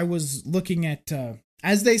was looking at,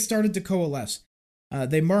 as they started to coalesce,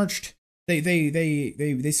 they marched,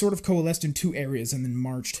 they sort of coalesced in 2 areas and then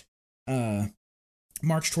marched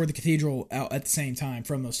toward the cathedral out at the same time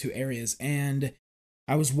from those 2 areas. And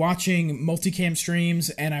I was watching multicam streams,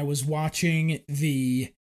 and I was watching 2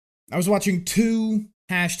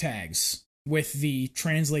 hashtags with the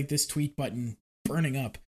translate this tweet button burning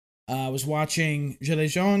up. I was watching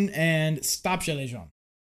Gilets Jaunes and Stop Gilets Jaunes.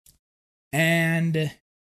 And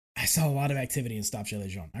I saw a lot of activity in Stop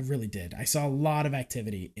Gilets Jaunes. I really did. I saw a lot of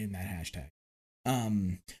activity in that hashtag.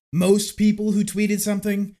 Most people who tweeted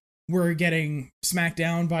something were getting smacked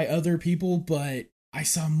down by other people, but I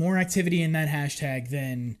saw more activity in that hashtag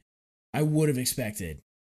than I would have expected.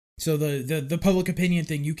 So the public opinion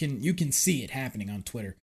thing, you can see it happening on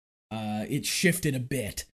Twitter. It shifted a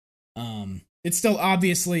bit. It's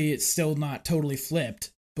still not totally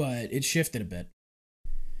flipped, but it shifted a bit.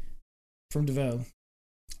 From Devo.com.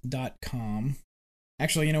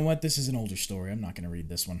 Actually, you know what? This is an older story. I'm not going to read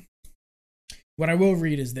this one. What I will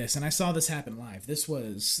read is this, and I saw this happen live. This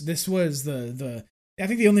was the I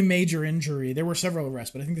think the only major injury. There were several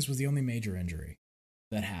arrests, but I think this was the only major injury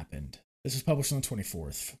that happened. This was published on the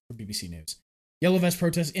 24th for BBC News. Yellow Vest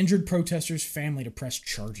protest, injured protesters' family to press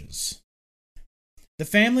charges. The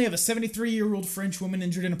family of a 73-year-old French woman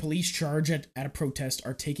injured in a police charge at a protest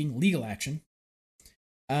are taking legal action.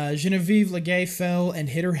 Genevieve Leguet fell and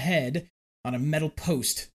hit her head on a metal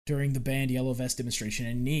post during the banned Yellow Vest demonstration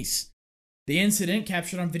in Nice. The incident,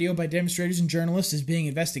 captured on video by demonstrators and journalists, is being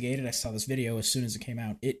investigated. I saw this video as soon as it came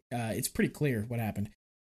out. It's pretty clear what happened.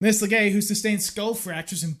 Miss Leguet, who sustained skull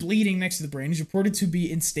fractures and bleeding next to the brain, is reported to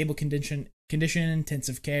be in stable condition in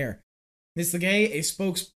intensive care. Miss Leguet, a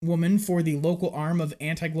spokeswoman for the local arm of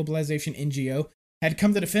anti-globalization NGO, had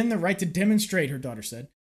come to defend the right to demonstrate, her daughter said.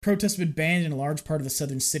 Protests have been banned in a large part of the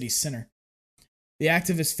southern city center. The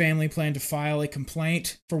activist family planned to file a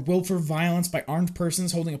complaint for willful violence by armed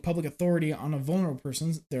persons holding a public authority on a vulnerable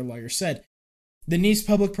person, their lawyer said. The Nice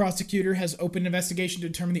public prosecutor has opened an investigation to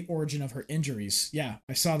determine the origin of her injuries. Yeah,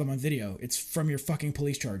 I saw them on video. It's from your fucking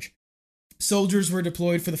police charge. Soldiers were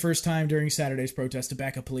deployed for the first time during Saturday's protest to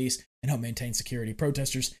back up police and help maintain security.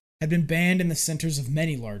 Protesters have been banned in the centers of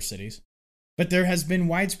many large cities, but there has been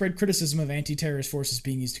widespread criticism of anti-terrorist forces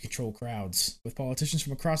being used to control crowds, with politicians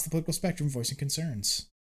from across the political spectrum voicing concerns.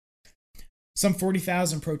 Some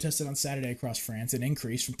 40,000 protested on Saturday across France, an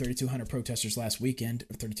increase from 3,200 protesters last weekend,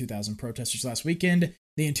 or 32,000 protesters last weekend,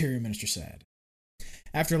 the Interior Minister said.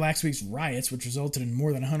 After last week's riots, which resulted in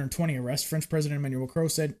more than 120 arrests, French President Emmanuel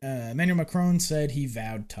Macron said he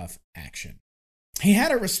vowed tough action. He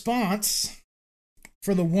had a response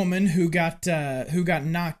for the woman who got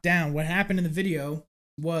knocked down. What happened in the video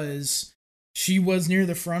was she was near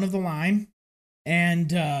the front of the line, and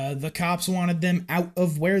the cops wanted them out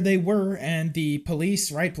of where they were, and the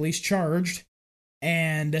police charged,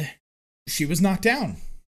 and she was knocked down.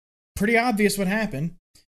 Pretty obvious what happened.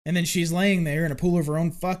 And then she's laying there in a pool of her own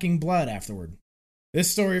fucking blood afterward. This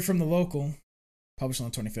story from The Local, published on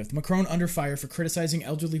the 25th. Macron under fire for criticizing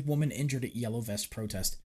elderly woman injured at Yellow Vest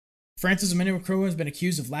protest. France's Emmanuel Macron has been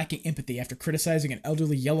accused of lacking empathy after criticizing an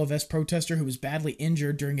elderly Yellow Vest protester who was badly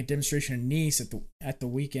injured during a demonstration in Nice at the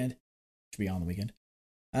weekend. Should be on the weekend.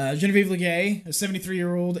 Genevieve Leguet, a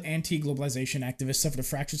 73-year-old anti-globalization activist, suffered a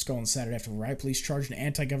fractured skull on Saturday after riot police charged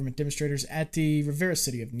anti-government demonstrators at the Riviera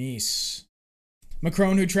city of Nice.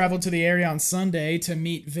 Macron, who traveled to the area on Sunday to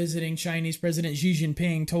meet visiting Chinese President Xi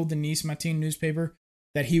Jinping, told the Nice Matin newspaper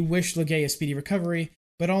that he wished Leguet a speedy recovery,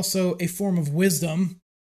 but also a form of wisdom.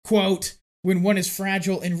 Quote, when one is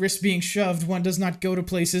fragile and risks being shoved, one does not go to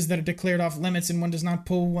places that are declared off limits, and one does not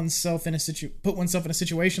put oneself in a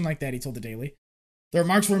situation like that, he told the Daily. The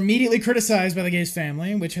remarks were immediately criticized by Leguet's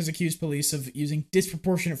family, which has accused police of using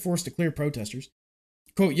disproportionate force to clear protesters.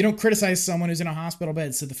 Quote, you don't criticize someone who's in a hospital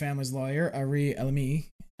bed, said the family's lawyer, Ari Elmi,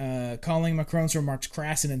 calling Macron's remarks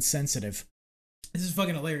crass and insensitive. This is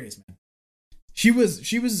fucking hilarious, man. She was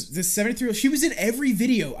this 73-year-old. She was in every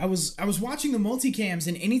video. I was watching the multicams,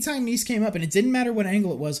 and anytime Nice came up, and it didn't matter what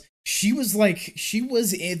angle it was, she was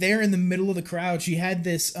there in the middle of the crowd. She had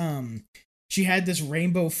this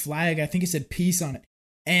rainbow flag. I think it said peace on it.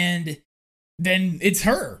 And then it's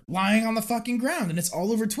her lying on the fucking ground, and it's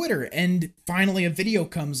all over Twitter. And finally a video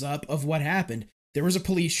comes up of what happened. There was a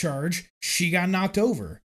police charge. She got knocked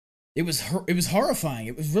over. It was horrifying.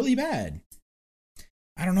 It was really bad.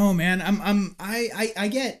 I don't know, man. I don't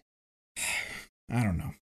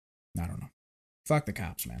know. Fuck the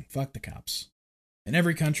cops, man. Fuck the cops. In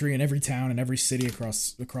every country, in every town, in every city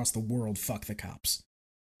across the world, fuck the cops.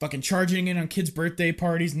 Fucking charging in on kids' birthday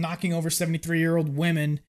parties, knocking over 73-year-old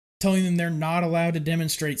women, telling them they're not allowed to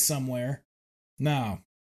demonstrate somewhere. No.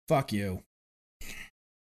 Fuck you.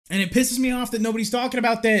 And it pisses me off that nobody's talking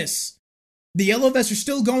about this. The Yellow Vests are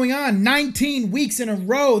still going on. 19 weeks in a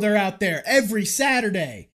row they're out there every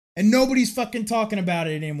Saturday. And nobody's fucking talking about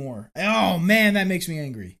it anymore. Oh, man, that makes me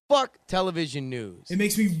angry. Fuck television news. It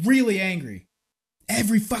makes me really angry.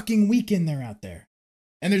 Every fucking weekend they're out there.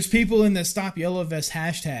 And there's people in the Stop Yellow Vest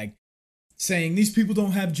hashtag saying, these people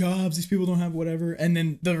don't have jobs, these people don't have whatever. And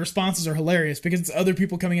then the responses are hilarious because it's other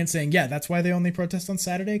people coming in saying, yeah, that's why they only protest on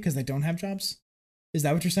Saturday, because they don't have jobs. Is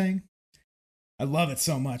that what you're saying? I love it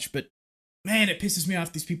so much, but man, it pisses me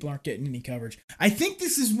off these people aren't getting any coverage. I think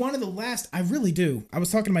this is one of the last, I really do. I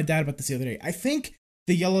was talking to my dad about this the other day. I think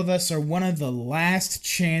the Yellow Vests are one of the last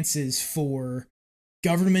chances for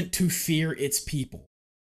government to fear its people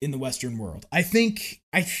in the Western world. I think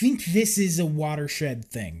this is a watershed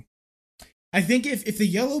thing. I think if the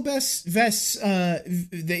Yellow Vests,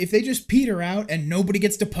 if they just peter out and nobody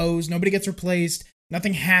gets deposed, nobody gets replaced,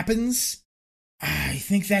 nothing happens, I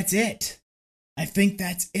think that's it. I think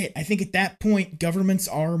that's it. I think at that point, governments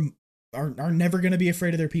are never going to be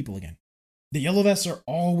afraid of their people again. The Yellow Vests are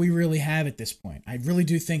all we really have at this point. I really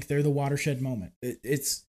do think they're the watershed moment.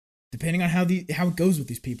 It's depending on how it goes with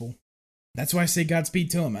these people. That's why I say Godspeed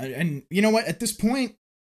to them. And you know what? At this point,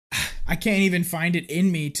 I can't even find it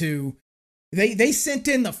in me to... They sent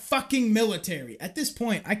in the fucking military. At this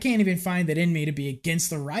point, I can't even find that in me to be against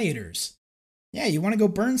the rioters. Yeah, you want to go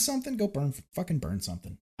burn something? Go fucking burn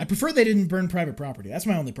something. I prefer they didn't burn private property. That's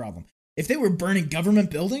my only problem. If they were burning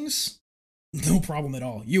government buildings, no problem at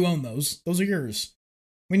all. You own those. Those are yours.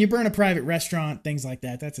 When you burn a private restaurant, things like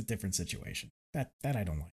that, that's a different situation. That I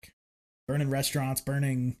don't like. Burning restaurants,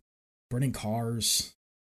 burning cars,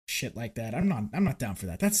 shit like that. I'm not down for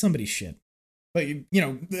that. That's somebody's shit. But you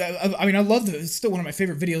know, I mean, I love it's still one of my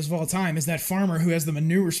favorite videos of all time is that farmer who has the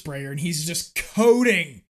manure sprayer and he's just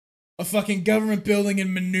coating a fucking government building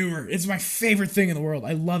in manure. It's my favorite thing in the world.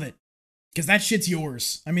 I love it. Because that shit's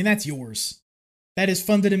yours. I mean, that's yours. That is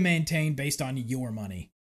funded and maintained based on your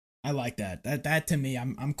money. I like that. That to me,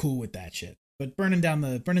 I'm cool with that shit. But burning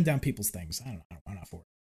down people's things, I'm not for it.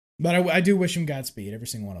 But I do wish them Godspeed, every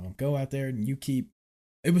single one of them. Go out there and you keep...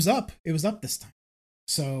 It was up this time.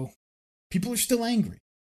 So, people are still angry.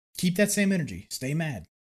 Keep that same energy. Stay mad.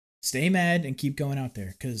 Stay mad and keep going out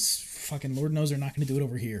there. Because fucking Lord knows they're not going to do it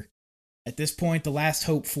over here. At this point, the last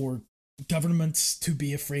hope for governments to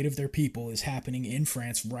be afraid of their people is happening in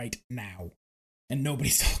France right now. And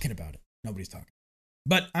nobody's talking about it. Nobody's talking.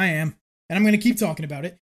 But I am. And I'm going to keep talking about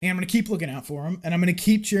it. And I'm going to keep looking out for them. And I'm going to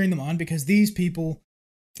keep cheering them on because these people,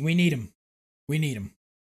 we need them. We need them.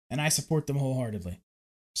 And I support them wholeheartedly.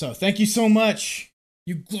 So thank you so much,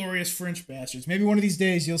 you glorious French bastards. Maybe one of these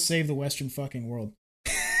days you'll save the Western fucking world.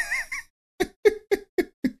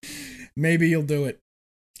 Maybe you'll do it.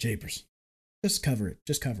 Japers. Just cover it.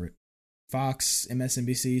 Just cover it. Fox,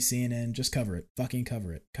 MSNBC, CNN, just cover it. Fucking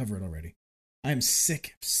cover it. Cover it already. I am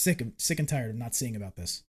sick and tired of not seeing about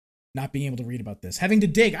this. Not being able to read about this. Having to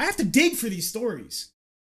dig. I have to dig for these stories.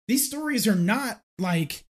 These stories are not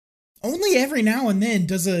like... Only every now and then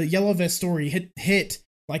does a Yellow Vest story hit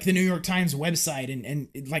like the New York Times website and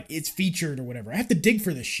like it's featured or whatever. I have to dig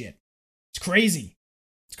for this shit. It's crazy.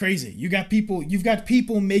 It's crazy. You've got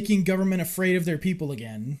people making government afraid of their people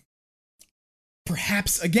again.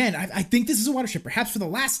 Perhaps, again, I think this is a watershed. Perhaps for the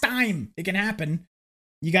last time it can happen.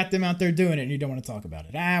 You got them out there doing it and you don't want to talk about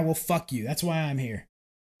it. Well, fuck you. That's why I'm here.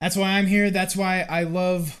 That's why I'm here. That's why I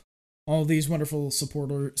love all these wonderful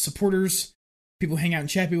supporters. People who hang out and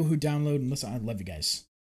chat, people who download and listen. I love you guys.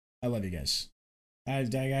 I love you guys. I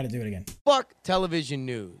gotta do it again. Fuck television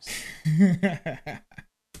news. I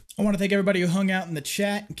want to thank everybody who hung out in the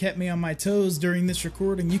chat and kept me on my toes during this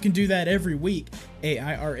recording. You can do that every week.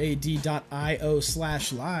 AIRAD.io/live.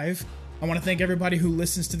 I want to thank everybody who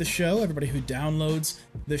listens to the show, everybody who downloads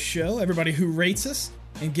the show, everybody who rates us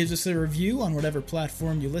and gives us a review on whatever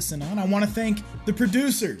platform you listen on. I want to thank the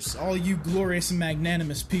producers, all you glorious and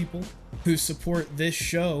magnanimous people who support this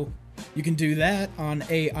show. You can do that on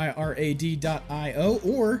AIRAD.io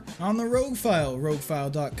or on the Rogue File,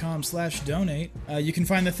 roguefile.com/donate. You can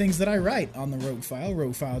find the things that I write on the Rogue File,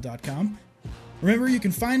 roguefile.com. Remember, you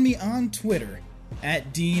can find me on Twitter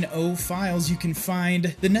at Dean O Files. You can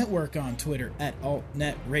find the network on Twitter at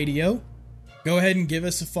AltNet Radio. Go ahead and give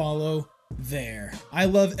us a follow there. I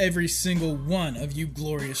love every single one of you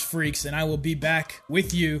glorious freaks, and I will be back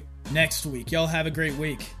with you next week. Y'all have a great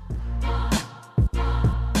week.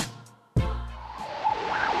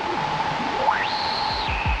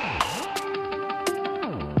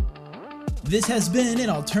 This has been an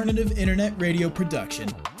alternative internet radio production.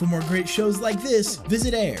 For more great shows like this,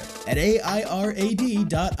 visit AIR at AIRAD.io.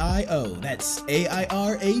 That's AIRAD.io.